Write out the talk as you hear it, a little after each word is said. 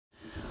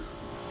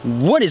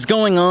What is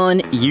going on,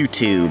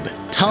 YouTube?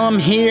 Tom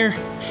here,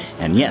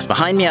 and yes,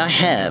 behind me I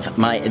have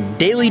my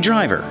daily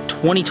driver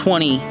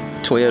 2020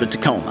 Toyota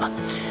Tacoma.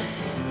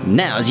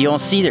 Now, as you all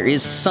see, there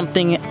is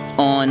something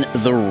on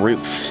the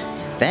roof.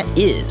 That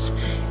is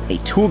a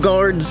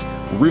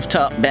ToolGuards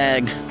rooftop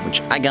bag,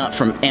 which I got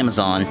from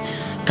Amazon.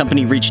 The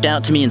company reached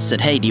out to me and said,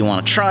 hey, do you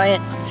want to try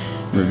it?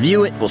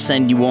 Review it, we'll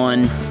send you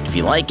one. If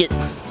you like it,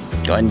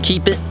 go ahead and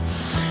keep it.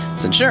 I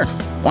said, sure,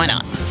 why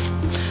not?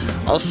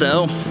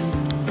 Also,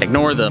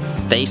 ignore the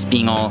face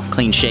being all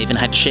clean shaven.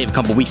 I had to shave a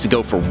couple weeks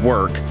ago for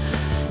work.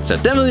 So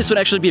definitely this would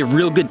actually be a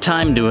real good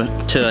time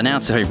to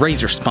announce a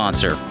razor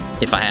sponsor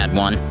if I had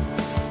one.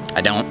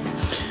 I don't,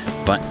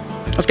 but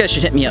those guys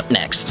should hit me up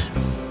next.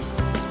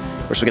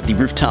 Of course, we got the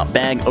rooftop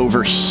bag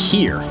over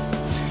here.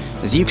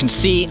 As you can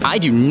see, I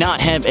do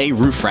not have a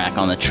roof rack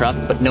on the truck,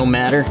 but no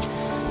matter.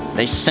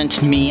 They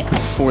sent me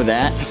for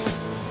that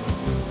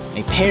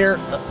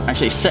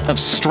a set of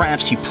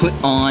straps you put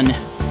on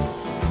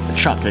the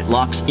truck that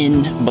locks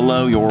in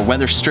below your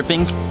weather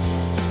stripping.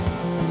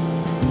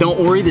 Don't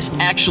worry, this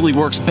actually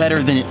works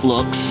better than it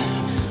looks.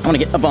 I'm gonna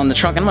get up on the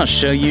truck and I'm gonna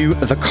show you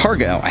the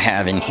cargo I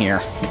have in here.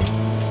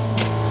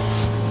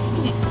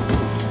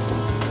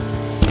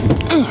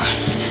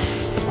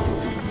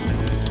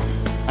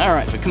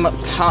 Alright, if we come up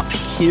top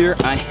here,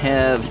 I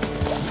have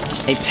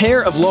a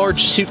pair of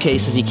large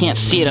suitcases. You can't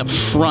see it up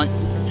front,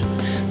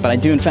 but I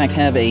do in fact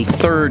have a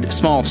third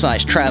small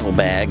size travel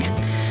bag.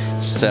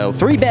 So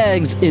 3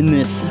 bags in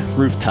this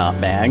rooftop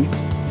bag.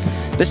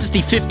 This is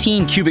the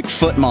 15 cubic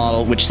foot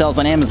model, which sells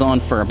on Amazon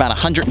for about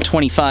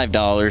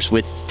 $125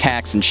 with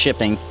tax and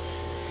shipping.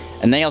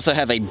 And they also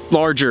have a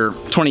larger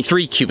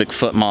 23 cubic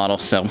foot model,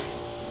 so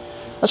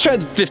let's try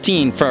the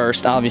 15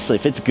 first. Obviously,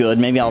 if it's good,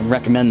 maybe I'll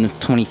recommend the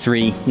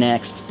 23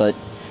 next, but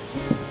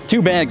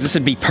 2 bags, this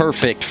would be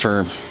perfect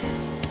for,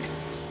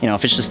 you know,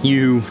 if it's just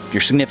you, your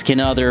significant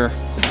other,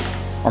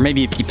 or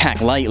maybe if you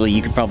pack lightly,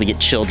 you could probably get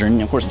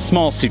children. Of course, a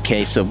small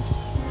suitcase, so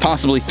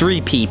possibly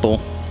 3 people,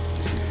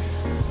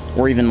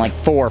 or even like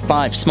 4 or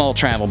 5 small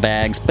travel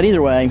bags. But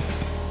either way,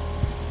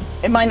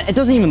 it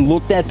doesn't even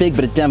look that big,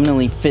 but it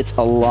definitely fits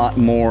a lot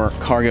more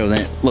cargo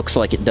than it looks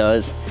like it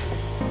does.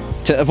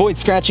 To avoid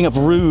scratching up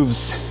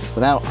roofs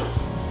without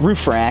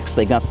roof racks,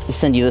 they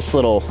send you this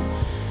little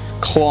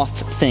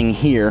cloth thing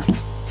here.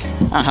 I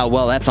don't know how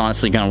well that's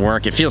honestly gonna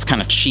work. It feels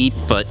kind of cheap,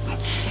 but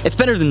it's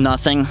better than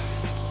nothing.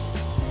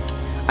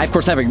 I, of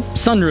course, have a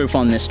sunroof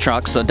on this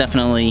truck, so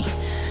definitely,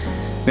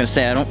 I'm gonna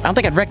say I don't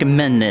think I'd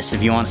recommend this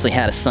if you honestly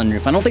had a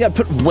sunroof. I don't think I'd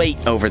put weight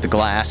over the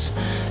glass.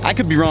 I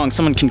could be wrong,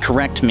 someone can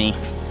correct me.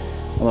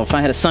 Although if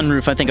I had a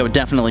sunroof, I think I would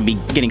definitely be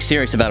getting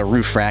serious about a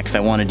roof rack if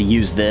I wanted to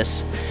use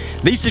this.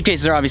 These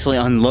suitcases are obviously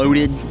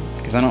unloaded,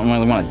 because I don't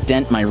really want to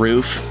dent my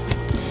roof.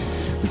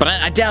 But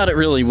I doubt it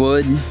really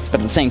would,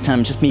 but at the same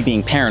time, just me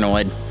being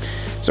paranoid.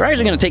 So we're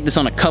actually gonna take this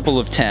on a couple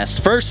of tests.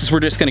 First is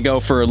we're just gonna go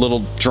for a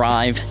little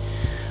drive.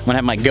 I'm gonna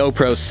have my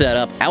GoPro set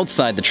up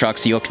outside the truck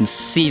so you all can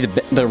see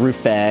the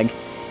roof bag.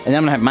 And then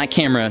I'm gonna have my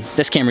camera,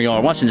 this camera you all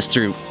are watching this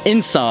through,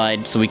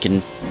 inside so we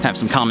can have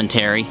some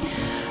commentary.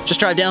 Just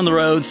drive down the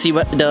road, see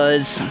what it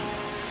does.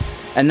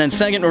 And then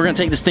second, we're gonna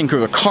take this thing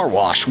through a car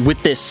wash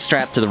with this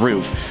strapped to the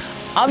roof.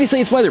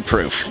 Obviously it's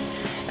weatherproof.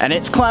 And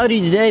it's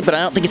cloudy today, but I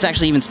don't think it's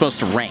actually even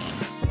supposed to rain.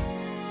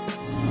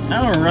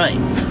 Alright,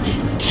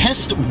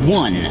 test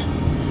 1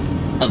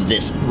 of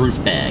this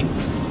roof bag.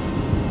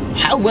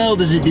 How well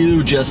does it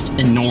do just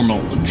in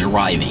normal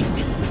driving?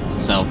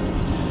 So,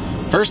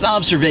 first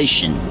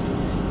observation,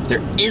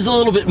 there is a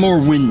little bit more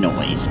wind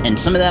noise, and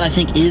some of that I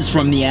think is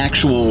from the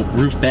actual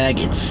roof bag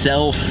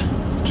itself,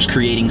 just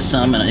creating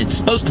some, and it's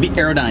supposed to be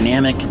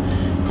aerodynamic,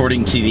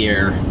 according to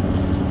their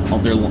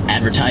little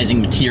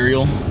advertising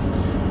material.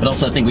 But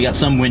also I think we got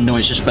some wind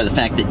noise just by the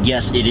fact that,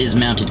 yes, it is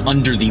mounted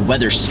under the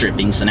weather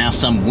stripping, so now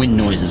some wind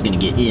noise is going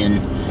to get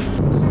in.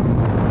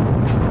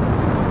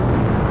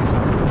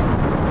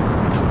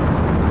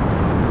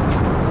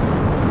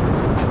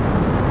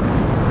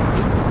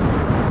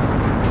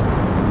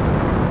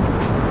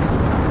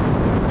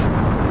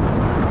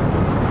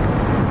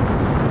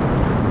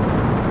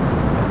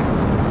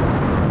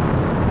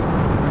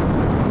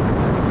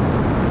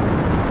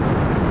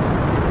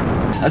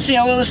 Let's see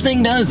how well this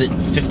thing does at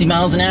 50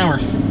 miles an hour.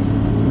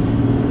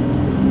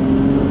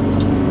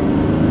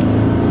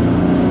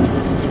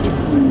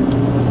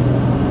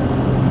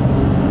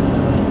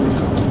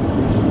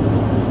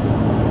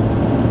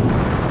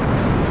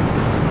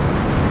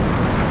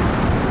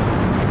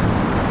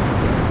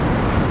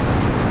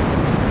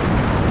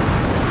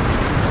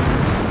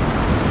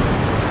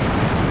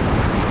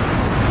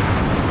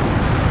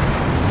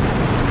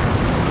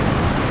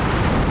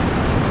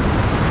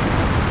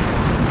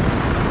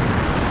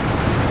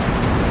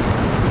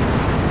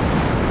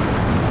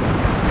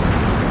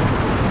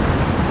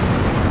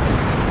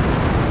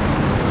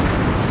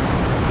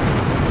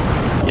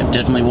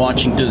 Definitely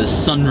watching through the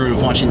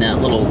sunroof, watching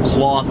that little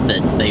cloth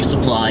that they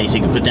supply so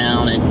you can put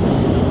down,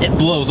 and it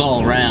blows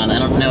all around. I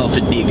don't know if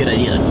it'd be a good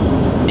idea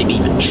to maybe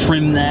even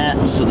trim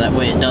that so that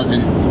way it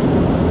doesn't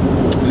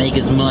make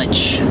as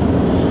much.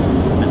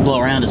 It blow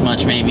around as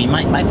much, maybe.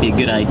 Might be a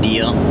good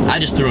idea. I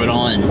just threw it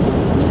on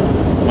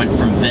and went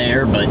from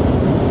there, but I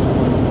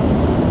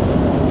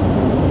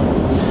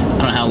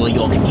don't know how well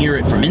you all can hear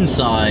it from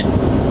inside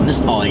on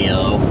this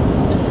audio.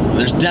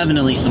 There's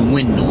definitely some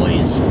wind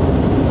noise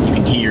you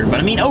can hear, but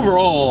I mean,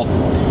 overall,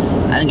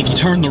 I think if you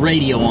turn the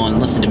radio on and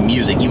listen to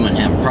music, you wouldn't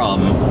have a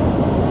problem.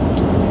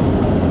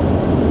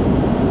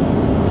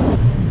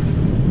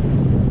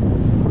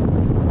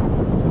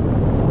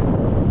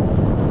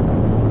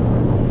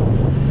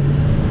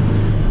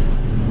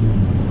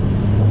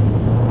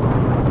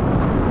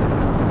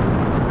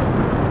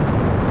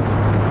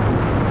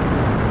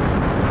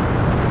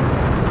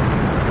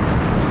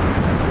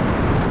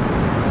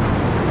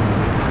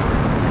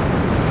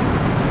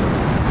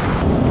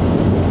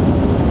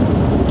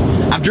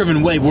 I've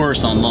driven way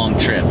worse on long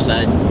trips.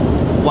 A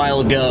while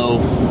ago,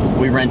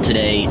 we rented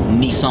a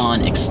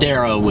Nissan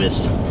Xterra with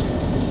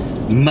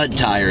mud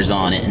tires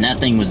on it, and that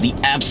thing was the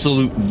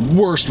absolute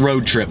worst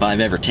road trip I've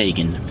ever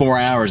taken. 4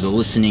 hours of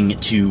listening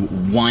to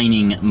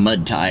whining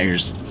mud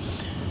tires.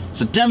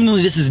 So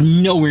definitely this is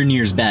nowhere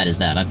near as bad as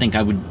that. I think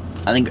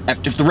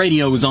if the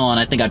radio was on,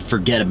 I think I'd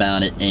forget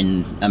about it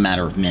in a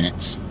matter of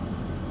minutes.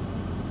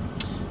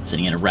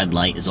 Sitting at a red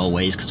light as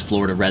always, because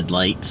Florida red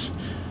lights.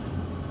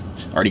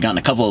 Already gotten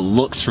a couple of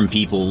looks from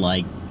people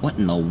like, what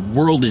in the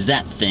world is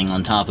that thing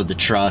on top of the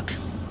truck?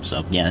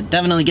 So yeah, it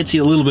definitely gets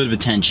you a little bit of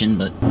attention,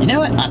 but you know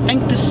what? I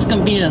think this is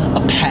gonna be a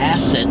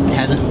pass. It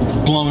hasn't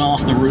blown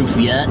off the roof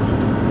yet.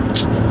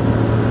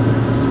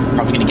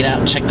 Probably gonna get out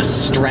and check the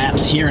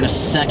straps here in a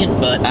second,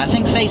 but I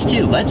think phase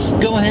 2. Let's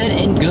go ahead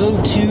and go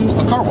to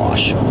a car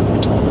wash.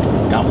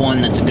 Got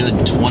one that's a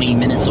good 20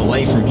 minutes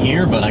away from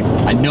here, but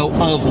I know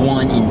of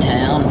one in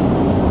town.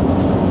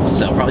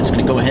 So probably just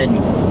gonna go ahead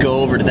and go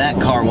over to that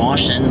car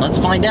wash and let's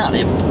find out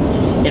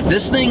if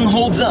this thing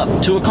holds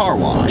up to a car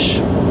wash.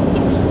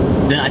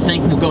 Then I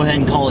think we'll go ahead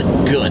and call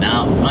it good.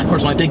 Now, of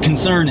course, my big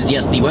concern is,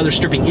 yes, the weather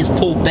stripping is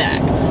pulled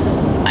back.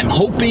 I'm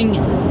hoping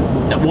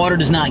that water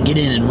does not get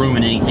in and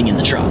ruin anything in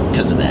the truck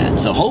because of that.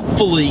 So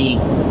hopefully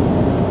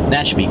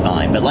that should be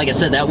fine. But like I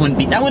said, I don't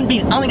think that would be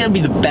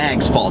the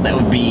bag's fault. That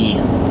would be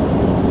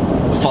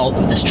the fault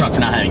of this truck for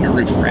not having a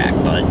roof rack.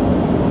 But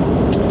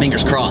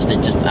fingers crossed.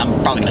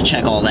 I'm probably gonna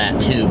check all that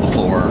too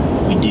before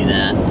we do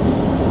that.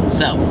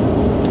 So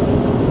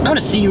I'm gonna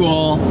see you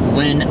all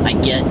when I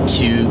get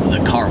to the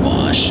car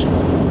wash.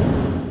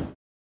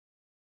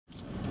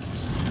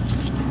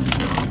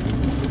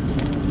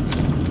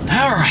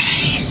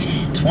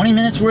 Alright, 20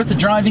 minutes worth of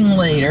driving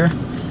later,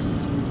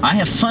 I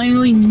have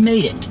finally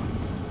made it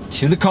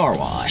to the car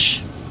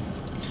wash.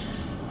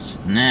 So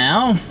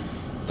now,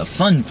 the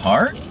fun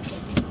part.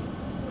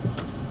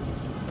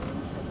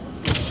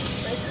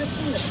 By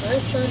clicking the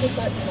horizontal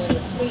button on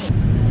the screen.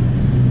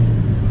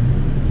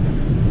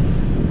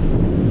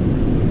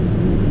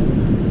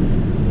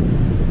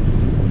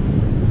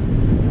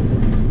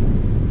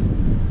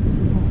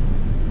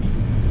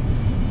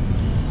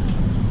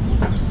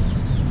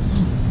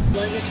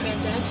 While your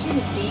transaction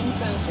is being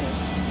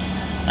processed.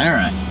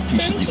 Alright,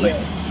 Thank you.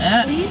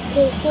 Please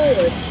pull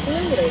forward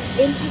slowly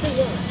into the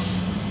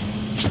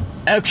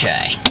wash.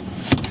 Okay,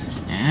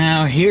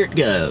 now here it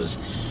goes.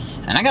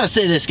 And I gotta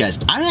say this, guys,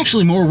 I'm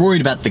actually more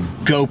worried about the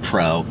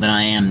GoPro than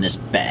I am this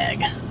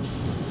bag.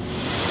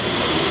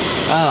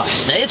 Oh, I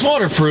say it's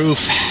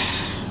waterproof.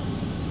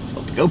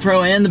 Both the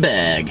GoPro and the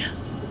bag.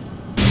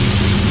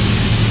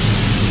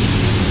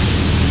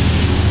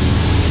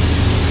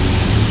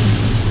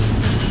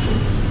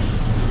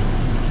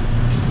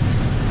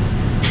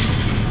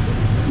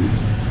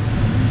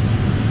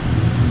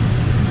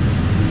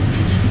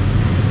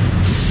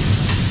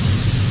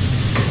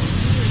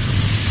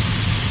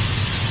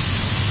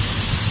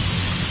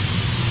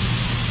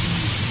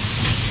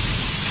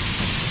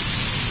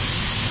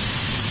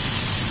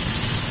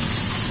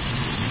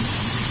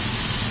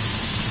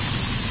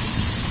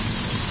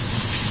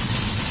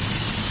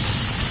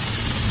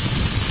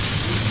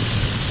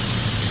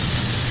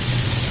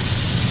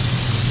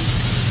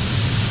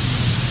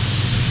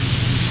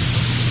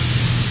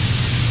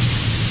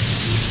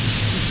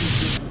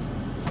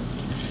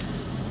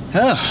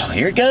 Oh,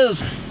 here it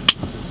goes.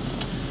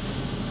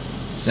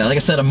 So like I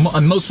said,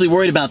 I'm mostly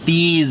worried about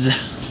these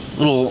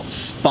little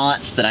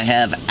spots that I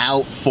have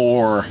out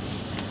for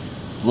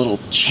the little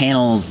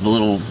channels, the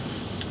little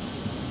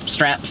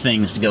strap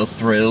things to go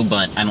through,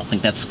 but I don't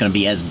think that's going to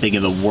be as big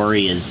of a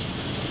worry as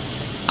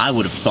I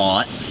would have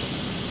thought.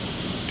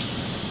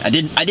 I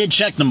did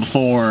check them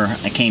before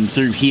I came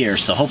through here,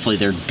 so hopefully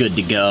they're good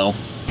to go.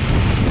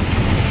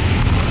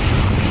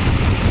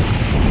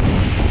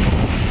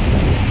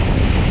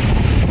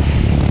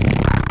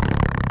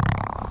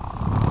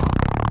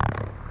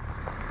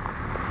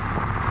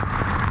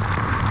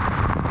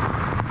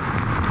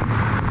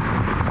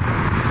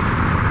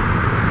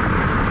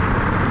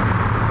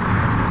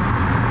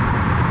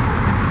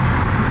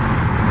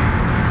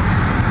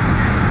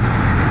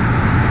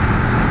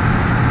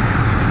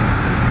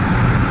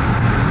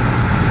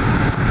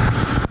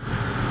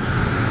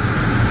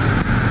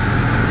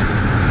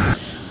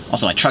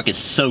 Also, my truck is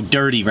so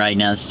dirty right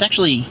now. This is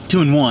actually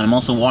 2-in-1. I'm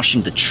also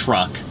washing the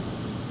truck.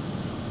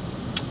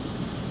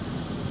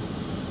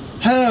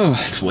 Oh,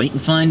 let's wait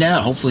and find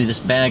out. Hopefully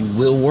this bag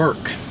will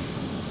work.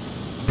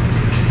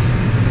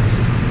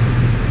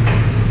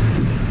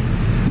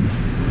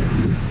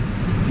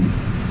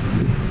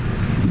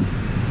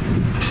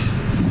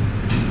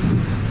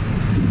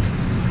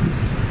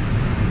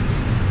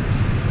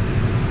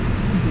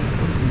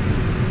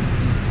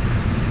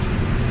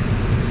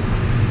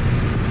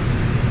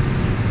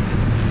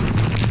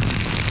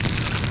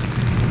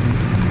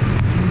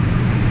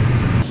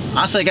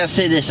 Honestly, I gotta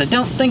say this, I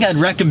don't think I'd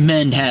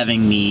recommend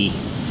having the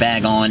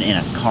bag on in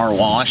a car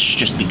wash,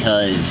 just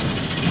because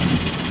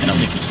I don't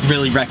think it's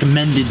really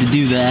recommended to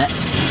do that.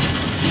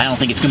 I don't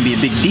think it's gonna be a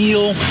big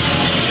deal.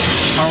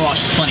 Car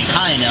wash is plenty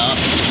high enough.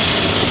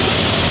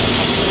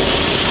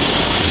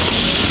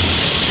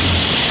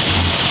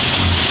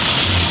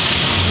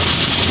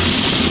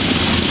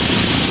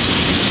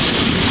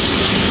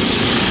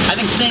 I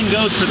think same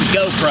goes for the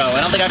GoPro.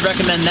 I don't think I'd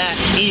recommend that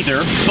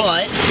either,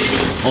 but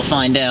we'll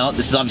find out.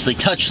 This is obviously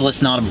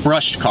touchless, not a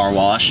brushed car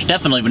wash.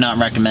 Definitely would not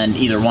recommend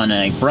either one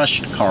in a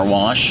brushed car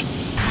wash.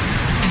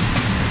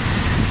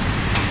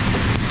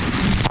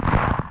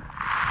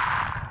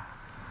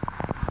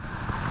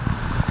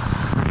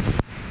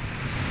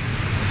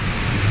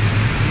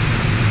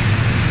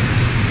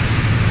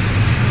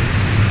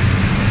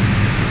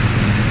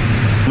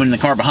 When in the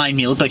car behind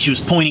me, it looked like she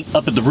was pointing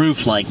up at the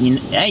roof like,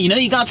 hey, you know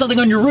you got something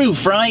on your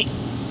roof, right?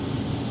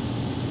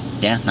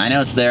 Yeah, I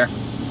know it's there.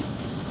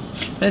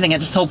 But I think I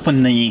just hope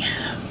when the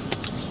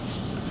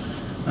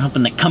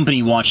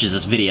company watches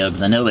this video,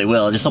 because I know they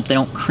will, I just hope they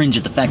don't cringe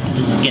at the fact that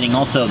this is getting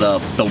also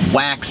the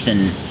wax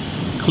and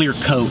clear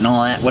coat and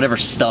all that, whatever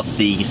stuff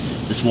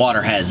this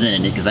water has in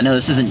it, because I know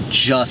this isn't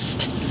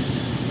just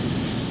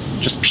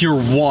pure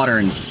water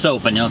and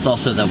soap. I know it's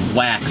also the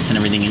wax and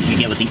everything you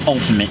get with the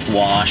ultimate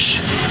wash.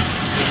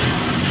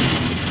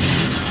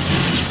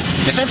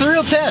 Guess that's a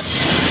real test.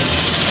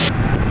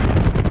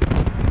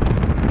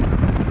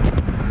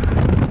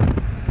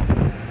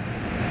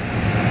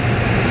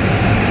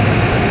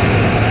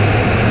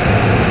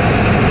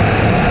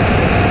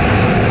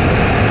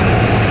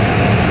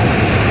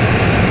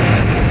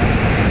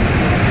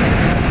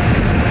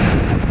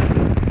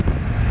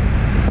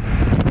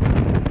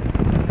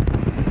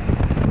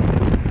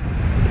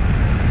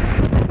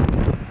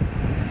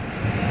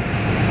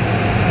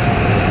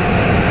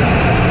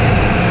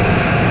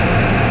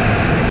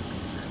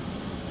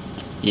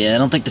 Yeah, I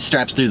don't think the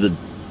straps through the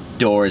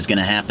door is going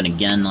to happen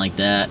again like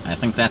that. I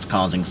think that's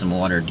causing some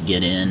water to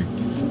get in.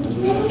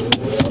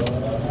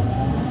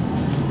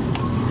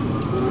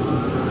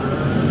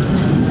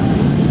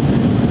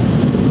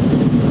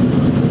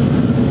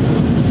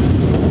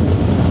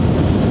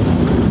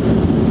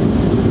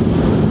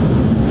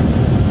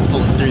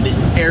 Pull it through this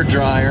air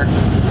dryer.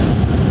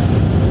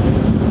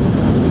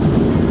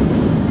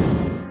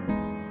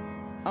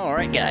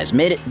 Alright guys,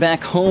 made it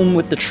back home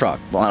with the truck.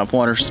 A lot of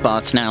water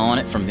spots now on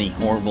it from the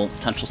horrible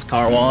touchless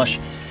car wash.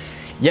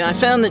 Yeah, I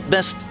found that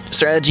best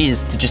strategy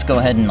is to just go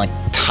ahead and like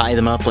tie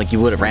them up like you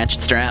would a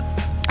ratchet strap.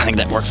 I think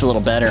that works a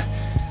little better.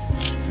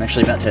 I'm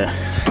actually about to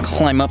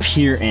climb up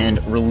here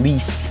and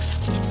release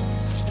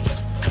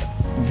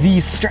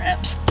these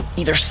straps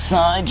either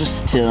side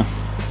just to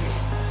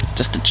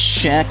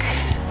check.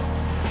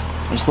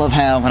 I just love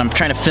how when I'm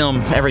trying to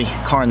film, every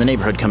car in the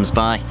neighborhood comes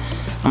by.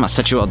 I'm gonna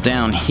set you all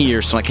down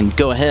here so I can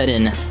go ahead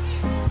and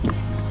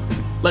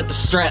let the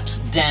straps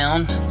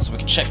down so we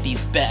can check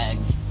these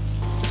bags.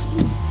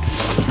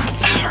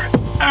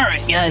 All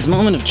right, guys,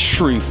 moment of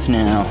truth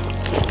now.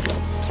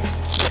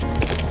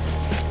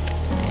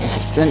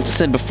 As I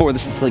said before,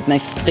 this is like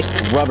nice thick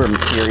rubber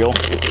material.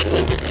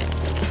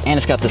 And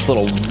it's got this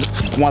little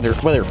weather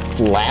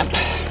flap.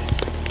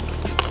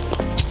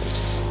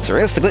 So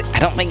realistically, I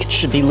don't think it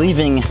should be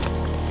letting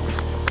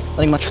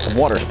much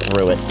water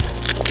through it.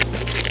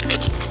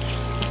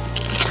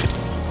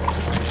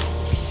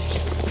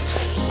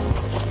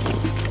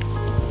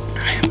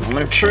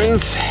 Moment of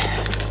truth.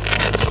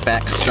 Let's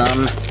back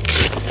some.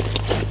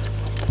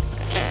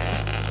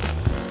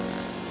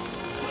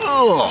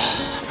 Oh,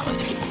 probably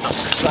to get up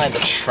beside the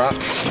truck.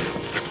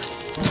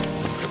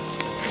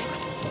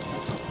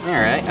 All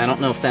right, I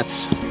don't know if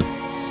that's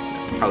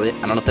probably.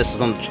 I don't know if this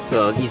was on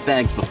these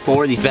bags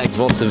before. These bags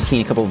have also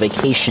seen a couple of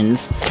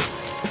vacations.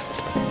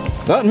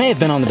 Well, it may have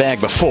been on the bag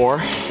before,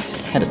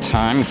 ahead of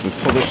time. If we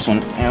pull this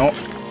one out,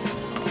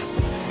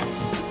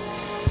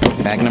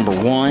 bag number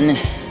 1.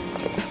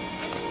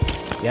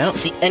 Yeah, I don't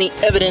see any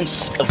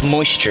evidence of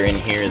moisture in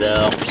here,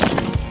 though.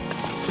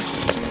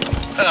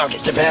 I'll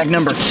get to bag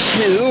number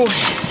 2.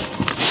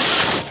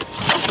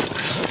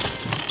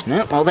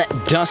 Nope, all that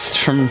dust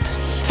from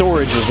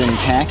storage was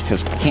intact,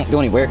 because it can't go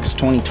anywhere, because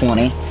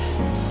 2020.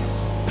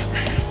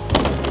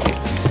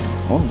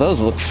 Well, those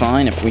look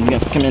fine. If we can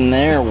come in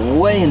there,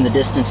 way in the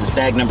distance is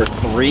bag number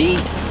 3.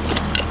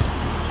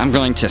 I'm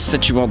going to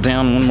sit you all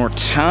down one more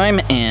time,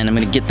 and I'm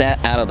going to get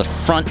that out of the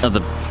front of the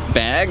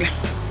bag.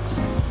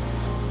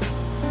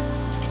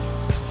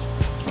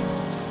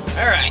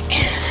 Alright,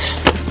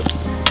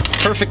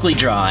 perfectly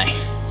dry.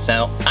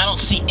 So I don't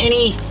see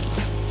any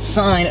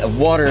sign of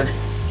water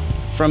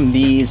from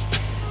these.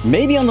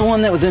 Maybe on the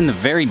one that was in the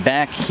very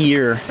back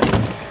here,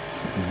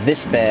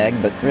 this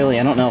bag, but really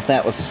I don't know if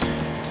that was,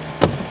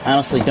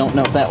 honestly don't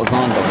know if that was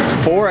on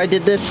before I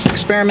did this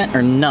experiment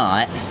or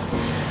not.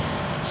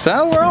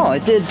 So overall,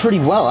 it did pretty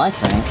well, I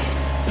think.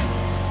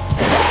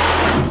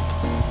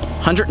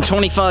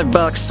 125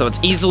 bucks, so it's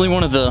easily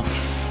one of the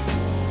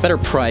better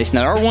price.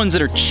 Now there are ones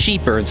that are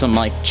cheaper, some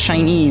like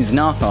Chinese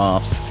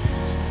knockoffs,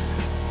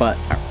 but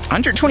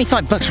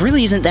 125 bucks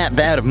really isn't that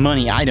bad of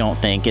money, I don't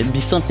think. It'd be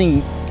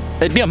something,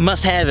 it'd be a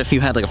must-have if you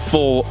had like a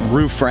full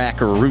roof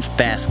rack or a roof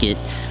basket.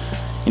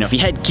 You know, if you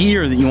had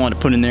gear that you want to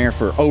put in there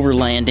for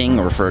overlanding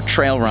or for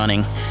trail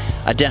running,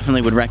 I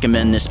definitely would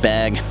recommend this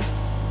bag.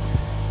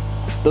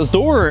 Those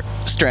door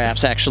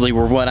straps actually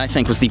were what I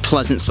think was the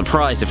pleasant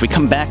surprise. If we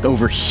come back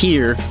over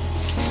here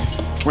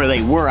where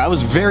they were, I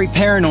was very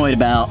paranoid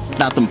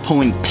about them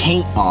pulling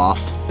paint off.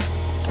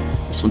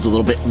 This one's a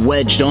little bit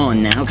wedged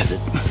on now because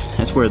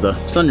that's where the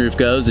sunroof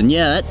goes, and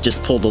yeah, that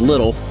just pulled a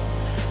little.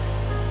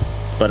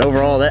 But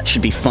overall, that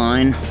should be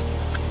fine.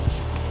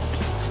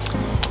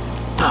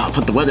 Oh,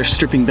 put the weather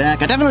stripping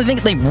back. I definitely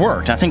think they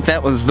worked. I think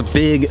that was the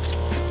big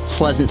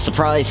pleasant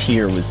surprise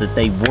here, was that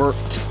they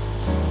worked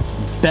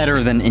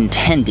better than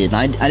intended.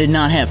 I did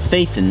not have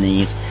faith in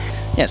these.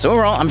 Yeah, so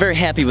overall, I'm very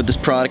happy with this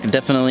product. I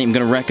definitely am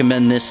going to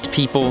recommend this to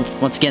people.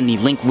 Once again, the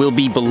link will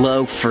be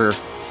below for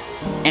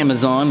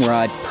Amazon, where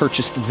I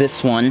purchased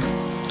this one.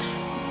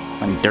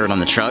 Finding dirt on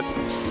the truck.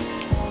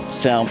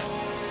 So,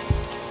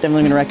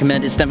 definitely going to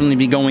recommend it. It's definitely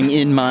be going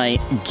in my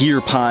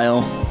gear pile.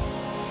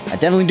 I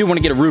definitely do want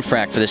to get a roof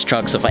rack for this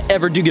truck, so if I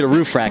ever do get a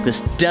roof rack,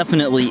 this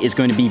definitely is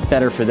going to be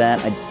better for that.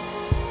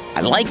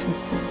 I like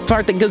the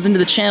part that goes into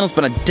the channels,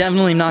 but I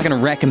definitely am not going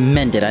to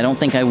recommend it. I don't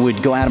think I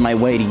would go out of my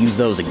way to use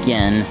those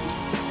again.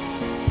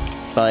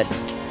 But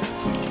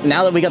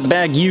now that we got the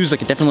bag used, I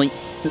could definitely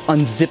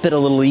unzip it a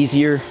little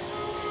easier.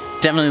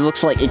 Definitely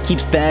looks like it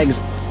keeps bags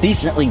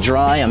decently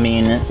dry. I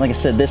mean, like I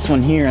said, this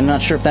one here, I'm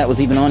not sure if that was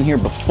even on here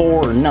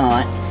before or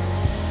not.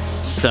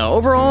 So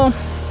overall,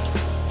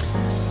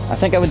 I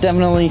think I would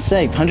definitely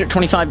say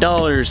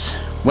 $125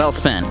 well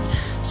spent.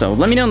 So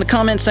let me know in the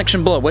comments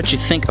section below what you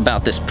think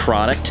about this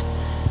product.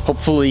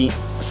 Hopefully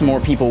some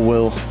more people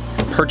will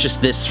purchase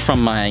this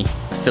from my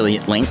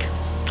affiliate link,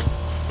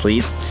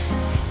 please.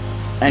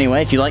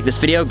 Anyway, if you like this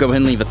video, go ahead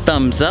and leave a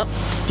thumbs up.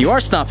 If you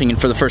are stopping in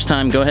for the first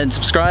time, go ahead and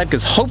subscribe,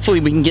 because hopefully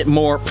we can get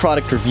more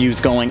product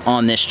reviews going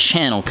on this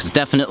channel, because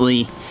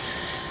definitely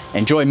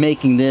enjoy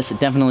making this.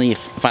 Definitely,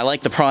 if I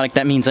like the product,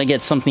 that means I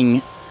get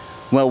something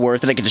well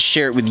worth it. I get to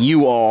share it with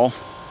you all,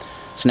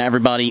 so now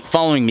everybody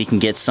following me can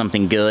get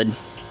something good.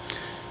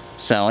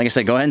 So, like I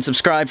said, go ahead and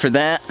subscribe for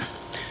that.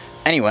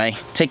 Anyway,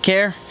 take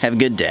care, have a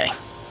good day.